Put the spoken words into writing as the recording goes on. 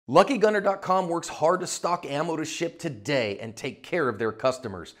LuckyGunner.com works hard to stock ammo to ship today and take care of their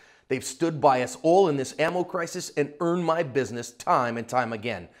customers. They've stood by us all in this ammo crisis and earned my business time and time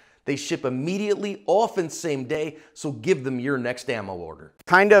again. They ship immediately, often same day, so give them your next ammo order.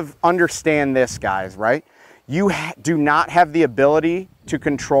 Kind of understand this, guys, right? You do not have the ability to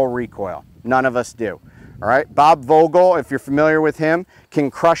control recoil. None of us do. All right, Bob Vogel, if you're familiar with him,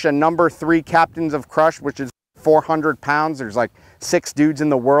 can crush a number 3 Captains of Crush, which is 400 pounds. There's like 6 dudes in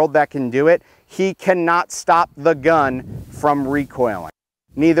the world that can do it. He cannot stop the gun from recoiling.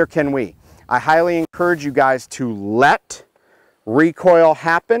 Neither can we. I highly encourage you guys to let recoil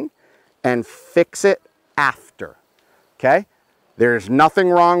happen and fix it after, okay? There's nothing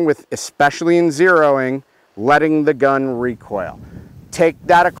wrong with, especially in zeroing, letting the gun recoil. Take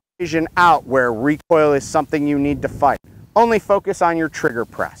that equation out where recoil is something you need to fight. Only focus on your trigger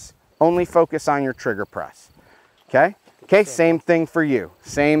press. Only focus on your trigger press. Okay? Okay, same thing for you.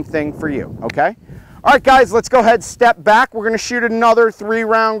 Same thing for you, okay? All right, guys, let's go ahead, step back. We're gonna shoot another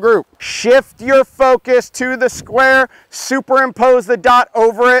 3-round group. Shift your focus to the square, superimpose the dot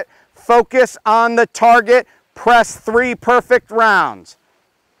over it, focus on the target, press 3 perfect rounds.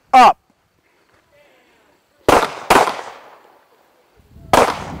 Up.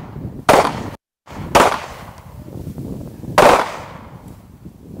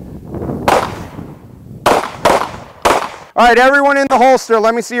 All right, everyone in the holster,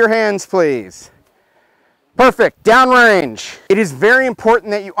 let me see your hands, please. Perfect, downrange. It is very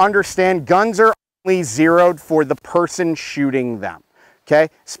important that you understand guns are only zeroed for the person shooting them, okay?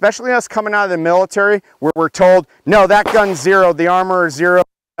 Especially us coming out of the military where we're told, no, that gun's zeroed, the armor is zeroed,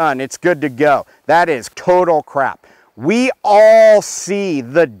 gun, it's good to go. That is total crap. We all see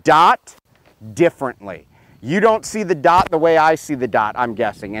the dot differently. You don't see the dot the way I see the dot, I'm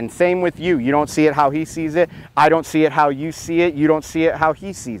guessing. And same with you. You don't see it how he sees it. I don't see it how you see it. You don't see it how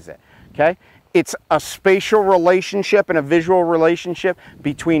he sees it, okay? It's a spatial relationship and a visual relationship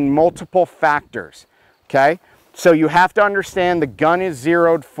between multiple factors, okay? So you have to understand the gun is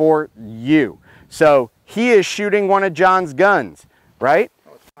zeroed for you. So he is shooting one of John's guns, right?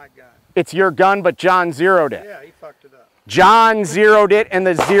 Oh, it's my gun. It's your gun, but John zeroed it. Yeah, he fucked it up. John zeroed it, and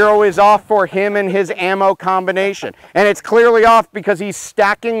the 0 is off for him and his ammo combination. And it's clearly off because he's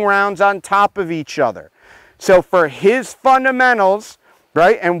stacking rounds on top of each other. So for his fundamentals,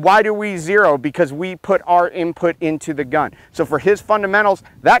 right, and why do we zero? Because we put our input into the gun. So for his fundamentals,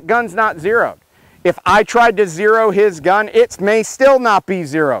 that gun's not zeroed. If I tried to zero his gun, it may still not be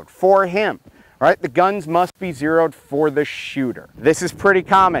zeroed for him, right? The guns must be zeroed for the shooter. This is pretty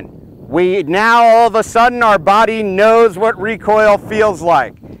common. We now all of a sudden our body knows what recoil feels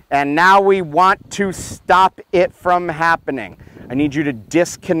like, and now we want to stop it from happening. I need you to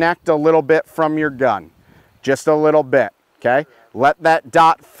disconnect a little bit from your gun, just a little bit, okay? Let that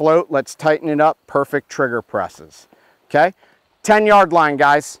dot float, let's tighten it up, perfect trigger presses, okay? 10-yard line,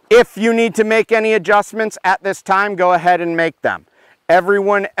 guys. If you need to make any adjustments at this time, go ahead and make them.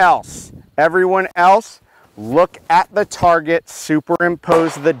 Everyone else, look at the target,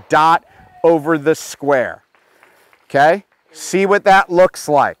 superimpose the dot over the square, okay? See what that looks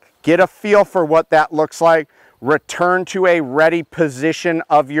like. Get a feel for what that looks like. Return to a ready position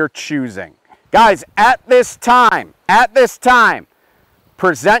of your choosing. Guys, at this time,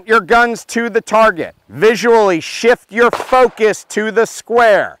 present your guns to the target. Visually shift your focus to the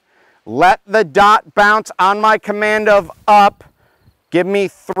square. Let the dot bounce on my command of up. Give me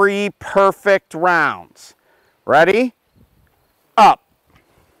 3 perfect rounds. Ready? Up.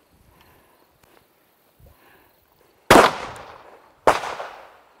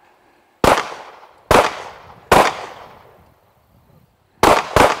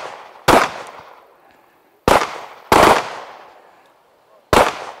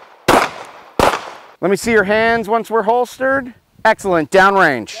 Let me see your hands once we're holstered. Excellent,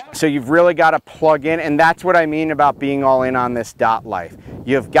 downrange. So you've really got to plug in, and that's what I mean about being all in on this dot life.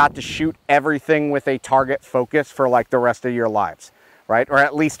 You've got to shoot everything with a target focus for like the rest of your lives, right? Or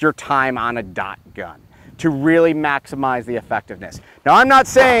at least your time on a dot gun to really maximize the effectiveness. Now, I'm not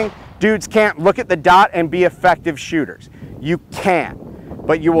saying dudes can't look at the dot and be effective shooters. You can,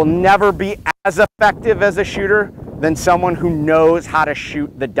 but you will never be as effective as a shooter than someone who knows how to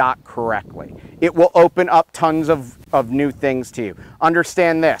shoot the dot correctly. It will open up tons of new things to you.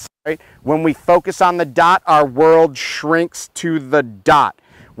 Understand this, right? When we focus on the dot, our world shrinks to the dot.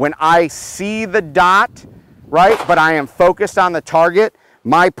 When I see the dot, right, but I am focused on the target,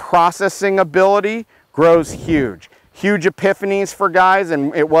 my processing ability grows huge. Huge epiphanies for guys,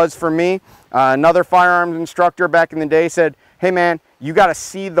 and it was for me. Another firearms instructor back in the day said, hey man, you gotta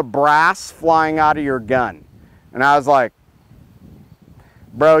see the brass flying out of your gun. And I was like,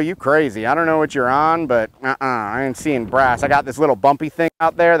 bro, you crazy. I don't know what you're on, but I ain't seeing brass. I got this little bumpy thing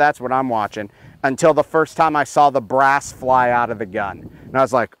out there. That's what I'm watching. Until the first time I saw the brass fly out of the gun. And I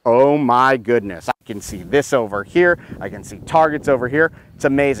was like, oh my goodness. I can see this over here. I can see targets over here. It's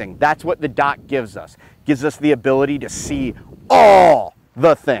amazing. That's what the dot gives us. Gives us the ability to see all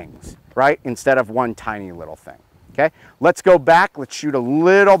the things, right? Instead of one tiny little thing. Okay, let's go back. Let's shoot a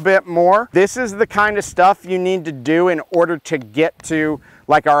little bit more. This is the kind of stuff you need to do in order to get to,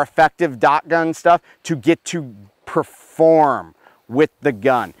 like, our effective dot gun stuff, to get to perform with the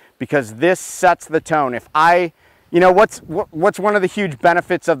gun, because this sets the tone. If what's one of the huge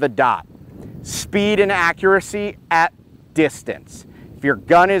benefits of the dot? Speed and accuracy at distance. If your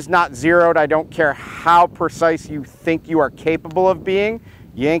gun is not zeroed, I don't care how precise you think you are capable of being,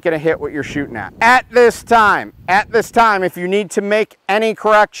 you ain't gonna hit what you're shooting at. At this time, if you need to make any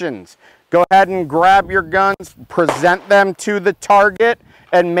corrections, go ahead and grab your guns, present them to the target,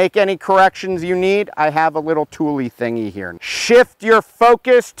 and make any corrections you need. I have a little tooly thingy here. Shift your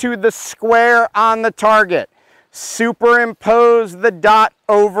focus to the square on the target. Superimpose the dot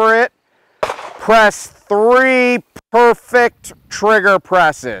over it. Press 3 perfect trigger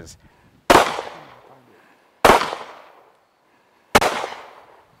presses.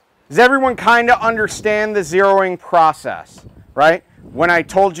 Does everyone kind of understand the zeroing process, right? When I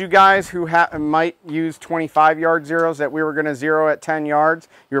told you guys who might use 25-yard zeros that we were going to zero at 10 yards,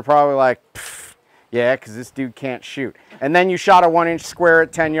 you were probably like, yeah, because this dude can't shoot. And then you shot a 1-inch square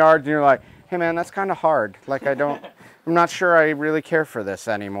at 10 yards, and you're like, hey, man, that's kind of hard. Like, I'm not sure I really care for this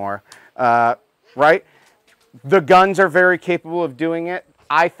anymore, right? The guns are very capable of doing it.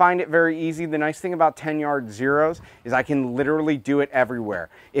 I find it very easy. The nice thing about 10-yard zeros is I can literally do it everywhere.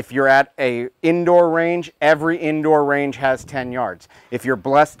 If you're at a indoor range, every indoor range has 10 yards. If you're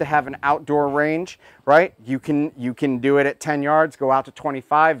blessed to have an outdoor range, right, you can do it at 10 yards, go out to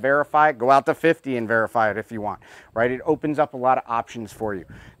 25, verify it, go out to 50 and verify it if you want, right? It opens up a lot of options for you.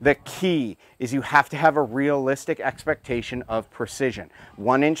 The key is you have to have a realistic expectation of precision.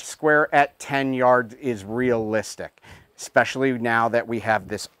 1-inch square at 10 yards is realistic, especially now that we have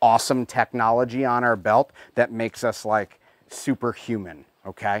this awesome technology on our belt that makes us like superhuman,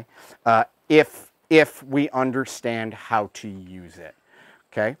 okay? If we understand how to use it,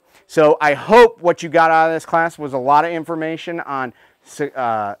 okay? So I hope what you got out of this class was a lot of information on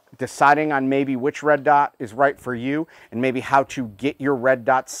deciding on maybe which red dot is right for you, and maybe how to get your red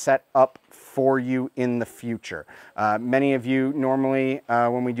dot set up for you in the future. Many of you normally,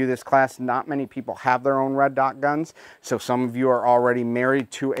 when we do this class, not many people have their own red dot guns. So some of you are already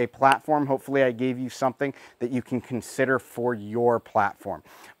married to a platform. Hopefully I gave you something that you can consider for your platform.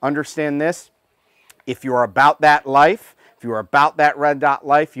 Understand this, if you're about that life, if you're about that red dot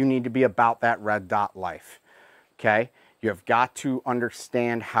life, you need to be about that red dot life, okay? You have got to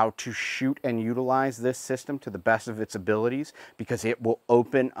understand how to shoot and utilize this system to the best of its abilities, because it will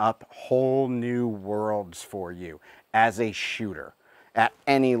open up whole new worlds for you as a shooter at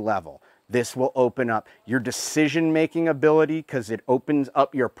any level. This will open up your decision-making ability, because it opens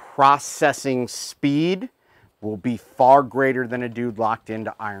up your processing speed, will be far greater than a dude locked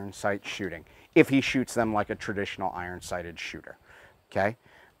into iron sight shooting, if he shoots them like a traditional iron-sighted shooter, okay?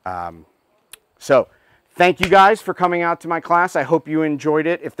 So thank you guys for coming out to my class. I hope you enjoyed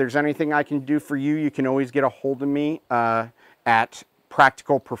it. If there's anything I can do for you, you can always get a hold of me at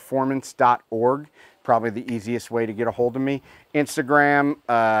practicalperformance.org. Probably the easiest way to get a hold of me. Instagram,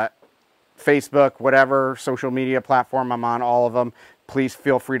 Facebook, whatever social media platform, I'm on all of them. Please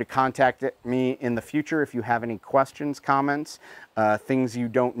feel free to contact me in the future if you have any questions, comments, things you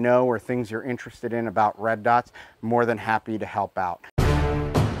don't know, or things you're interested in about red dots. More than happy to help out.